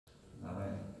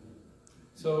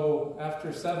So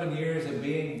after 7 years of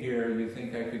being here, you'd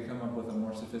think I could come up with a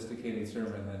more sophisticated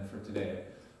sermon than for today.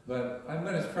 But I'm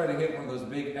going to try to hit one of those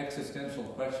big existential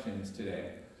questions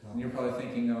today. And you're probably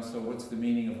thinking, oh, so what's the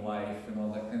meaning of life and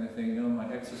all that kind of thing? No,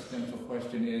 my existential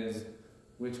question is,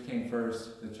 which came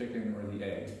first, the chicken or the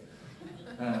egg?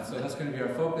 So that's going to be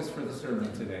our focus for the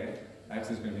sermon today.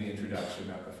 Actually, it's going to be the introduction,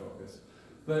 not the focus.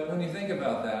 But when you think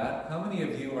about that, how many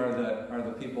of you are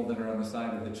the people that are on the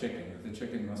side of the chicken? That the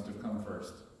chicken must have come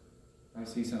first. I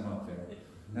see some out there.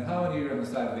 And how many of you are on the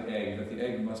side of the egg? That the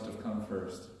egg must have come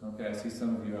first. Okay, I see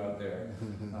some of you out there.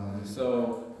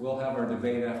 So we'll have our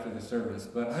debate after the service.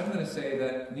 But I'm going to say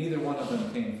that neither one of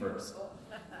them came first.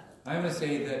 I'm going to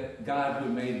say that God who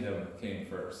made them came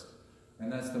first.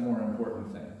 And that's the more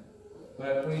important thing.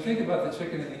 But when you think about the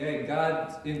chicken and the egg,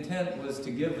 God's intent was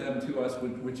to give them to us,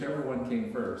 whichever one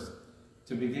came first,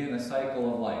 to begin a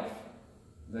cycle of life.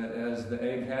 That as the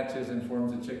egg hatches and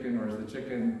forms a chicken, or as the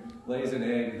chicken lays an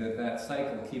egg, that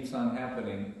cycle keeps on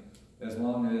happening as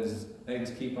long as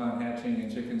eggs keep on hatching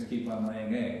and chickens keep on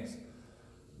laying eggs.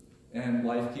 And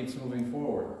life keeps moving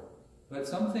forward. But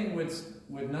something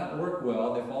would not work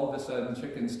well if all of a sudden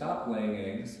chickens stopped laying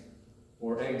eggs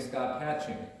or eggs stopped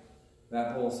hatching.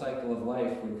 That whole cycle of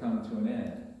life would come to an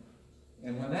end.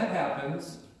 And when that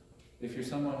happens, if you're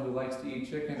someone who likes to eat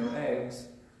chicken or eggs,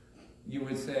 you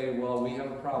would say, well, we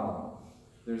have a problem.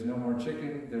 There's no more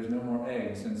chicken, there's no more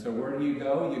eggs. And so where do? You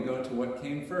go to what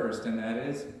came first, and that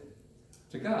is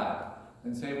to God.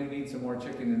 And say we need some more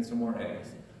chicken and some more eggs.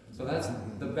 So that's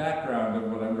the background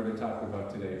of what I'm going to talk about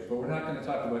today. But we're not going to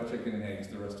talk about chicken and eggs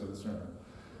the rest of the sermon.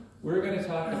 We're going to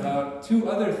talk about two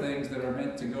other things that are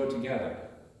meant to go together.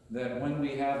 That when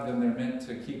we have them, they're meant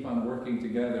to keep on working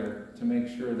together to make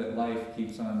sure that life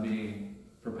keeps on being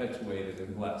perpetuated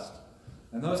and blessed.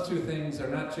 And those two things are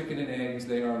not chicken and eggs,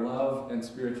 they are love and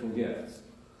spiritual gifts.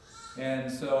 And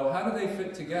so how do they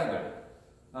fit together?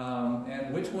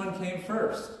 And which one came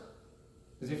first?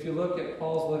 Because if you look at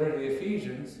Paul's letter to the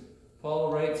Ephesians,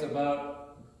 Paul writes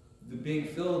about being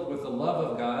filled with the love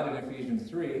of God in Ephesians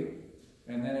 3,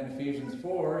 and then in Ephesians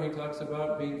 4, he talks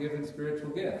about being given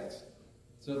spiritual gifts.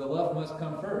 So the love must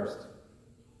come first.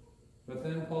 But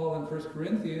then Paul in 1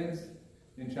 Corinthians,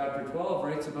 in chapter 12,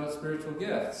 writes about spiritual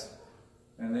gifts.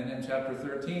 And then in chapter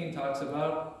 13, talks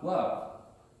about love.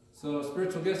 So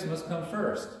spiritual gifts must come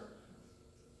first.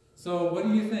 So what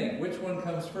do you think? Which one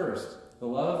comes first? The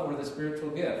love or the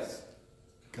spiritual gifts?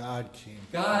 God came.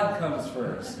 God comes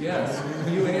first. Yes,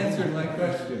 you answered my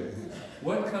question.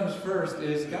 What comes first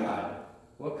is God.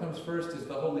 What comes first is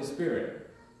the Holy Spirit.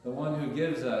 The one who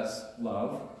gives us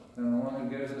love, and the one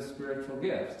who gives us spiritual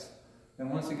gifts.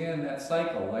 And once again, that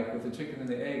cycle, like with the chicken and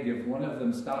the egg, if one of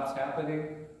them stops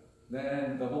happening,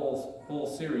 then the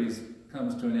whole series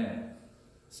comes to an end.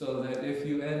 So that if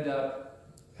you end up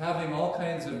having all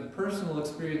kinds of personal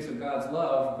experience of God's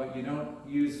love, but you don't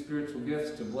use spiritual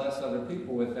gifts to bless other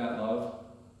people with that love,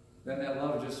 then that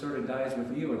love just sort of dies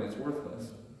with you and it's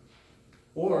worthless.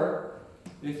 Or,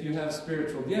 if you have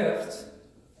spiritual gifts,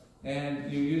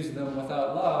 and you use them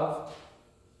without love,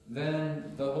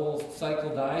 then the whole cycle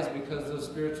dies because those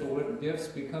spiritual gifts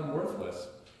become worthless.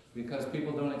 Because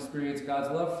people don't experience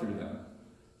God's love through them.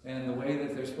 And the way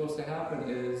that they're supposed to happen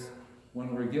is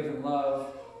when we're given love,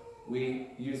 we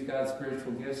use God's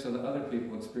spiritual gifts so that other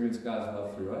people experience God's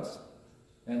love through us.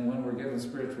 And when we're given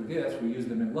spiritual gifts, we use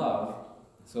them in love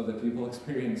so that people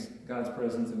experience God's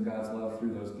presence and God's love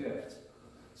through those gifts.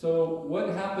 So what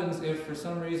happens if for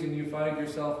some reason you find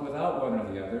yourself without one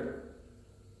or the other?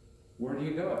 Where do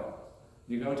you go?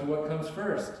 You go to what comes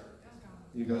first.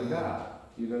 You go to God.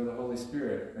 You go to the Holy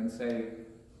Spirit and say,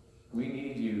 we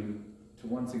need you to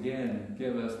once again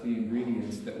give us the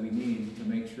ingredients that we need to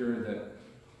make sure that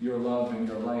your love and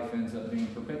your life ends up being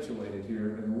perpetuated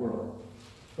here in the world.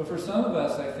 But for some of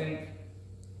us, I think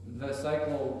the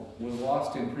cycle was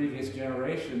lost in previous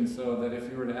generations, so that if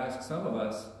you were to ask some of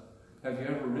us, have you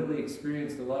ever really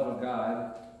experienced the love of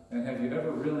God? And have you ever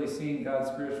really seen God's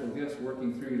spiritual gifts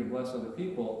working through you to bless other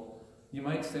people? You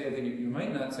might say that you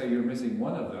might not say you're missing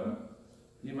one of them.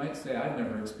 You might say, I've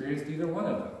never experienced either one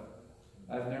of them.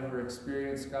 I've never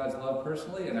experienced God's love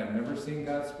personally, and I've never seen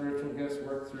God's spiritual gifts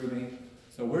work through me.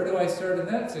 So where do I start in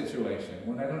that situation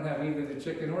when I don't have either the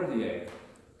chicken or the egg?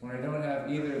 When I don't have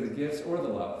either the gifts or the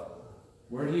love?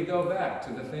 Where do you go back?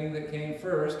 To the thing that came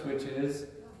first, which is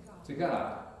to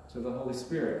God, to the Holy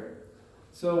Spirit.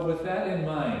 So with that in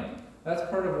mind, that's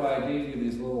part of why I gave you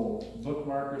these little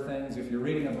bookmarker things. If you're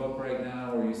reading a book right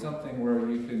now, or something where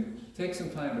you can take some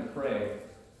time to pray,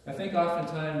 I think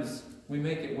oftentimes we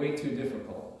make it way too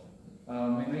difficult.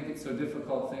 We make it so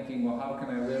difficult thinking, well, how can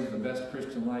I live the best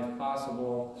Christian life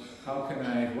possible?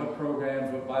 What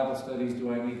programs, what Bible studies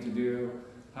do I need to do?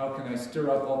 How can I stir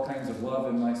up all kinds of love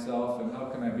in myself? And how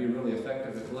can I be really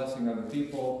effective at blessing other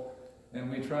people? And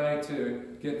we try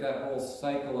to get that whole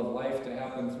cycle of life to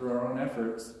happen through our own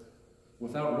efforts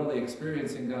without really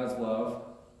experiencing God's love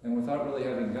and without really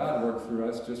having God work through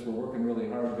us, just we're working really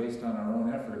hard based on our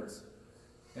own efforts.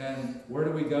 And where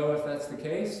do we go if that's the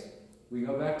case? We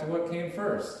go back to what came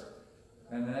first,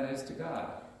 and that is to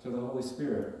God, to the Holy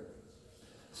Spirit.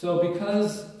 So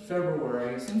because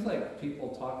February, it seems like people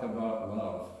talk about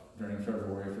love during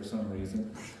February for some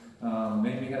reason.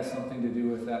 Maybe it has something to do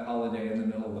with that holiday in the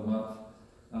middle of the month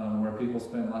where people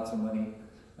spend lots of money.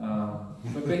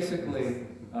 But basically,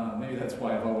 maybe that's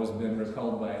why I've always been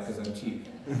repelled by it, because I'm cheap.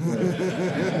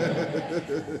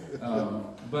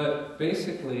 But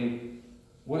basically,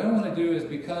 what I want to do is,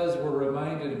 because we're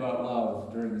reminded about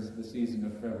love during the season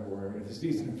of February,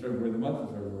 the month of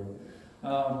February,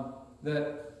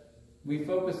 that we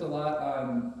focus a lot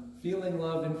on feeling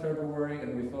love in February,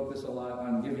 and we focus a lot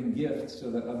on giving gifts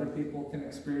so that other people can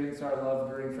experience our love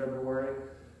during February.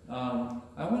 I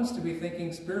want us to be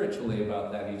thinking spiritually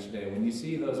about that each day. When you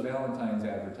see those Valentine's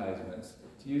advertisements,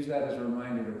 to use that as a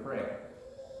reminder to pray.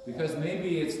 Because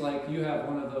maybe it's like you have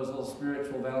one of those little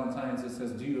spiritual Valentines that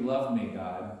says, "Do you love me,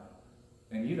 God?"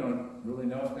 And you don't really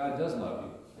know if God does love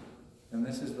you. And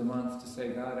this is the month to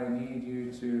say, "God, I need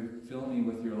you to fill me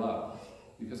with your love,"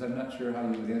 because I'm not sure how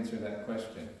you would answer that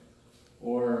question.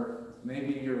 Or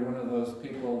maybe you're one of those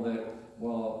people that,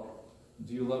 well,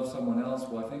 do you love someone else?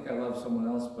 Well, I think I love someone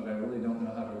else, but I really don't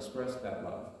know how to express that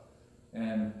love.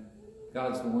 And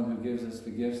God's the one who gives us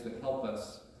the gifts that help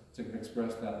us to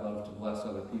express that love, to bless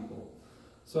other people.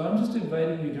 So I'm just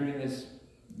inviting you during this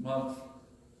month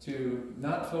to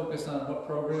not focus on what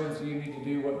programs do you need to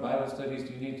do, what Bible studies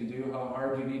do you need to do, how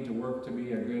hard you need to work to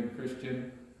be a good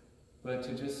Christian, but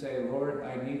to just say, "Lord,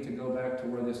 I need to go back to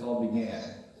where this all began.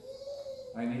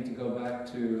 I need to go back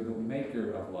to the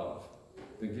maker of love,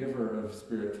 the giver of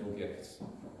spiritual gifts.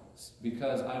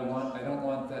 Because I don't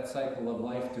want that cycle of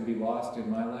life to be lost in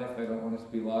my life. I don't want it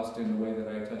to be lost in the way that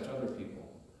I touch other people.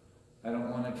 I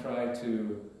don't want to try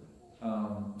to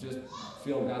just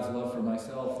feel God's love for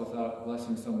myself without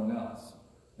blessing someone else.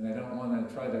 And I don't want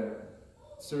to try to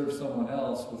serve someone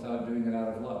else without doing it out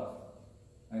of love.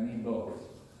 I need both."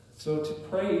 So to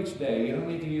pray each day, you don't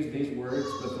need to use these words,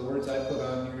 but the words I put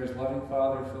on here is, "Loving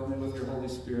Father, fill me with your Holy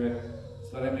Spirit,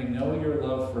 so that I may know your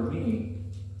love for me,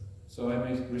 so I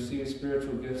may receive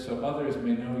spiritual gifts, so others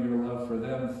may know your love for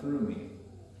them through me."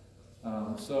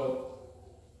 So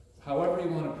however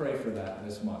you want to pray for that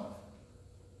this month,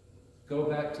 go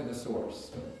back to the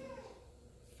source.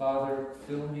 "Father,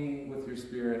 fill me with your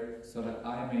Spirit so that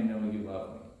I may know you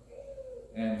love me.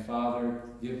 And Father,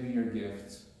 give me your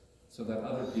gifts so that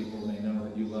other people may know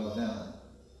that you love them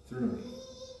through me."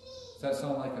 Does that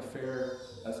sound like a fair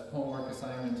homework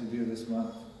assignment to do this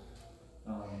month?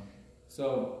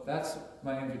 So that's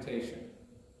my invitation.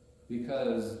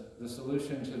 Because the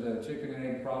solution to the chicken and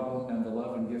egg problem and the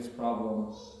love and gifts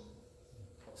problem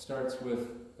starts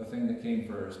with the thing that came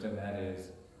first, and that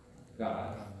is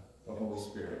God, the Holy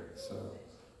Spirit. So,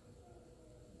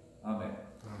 amen.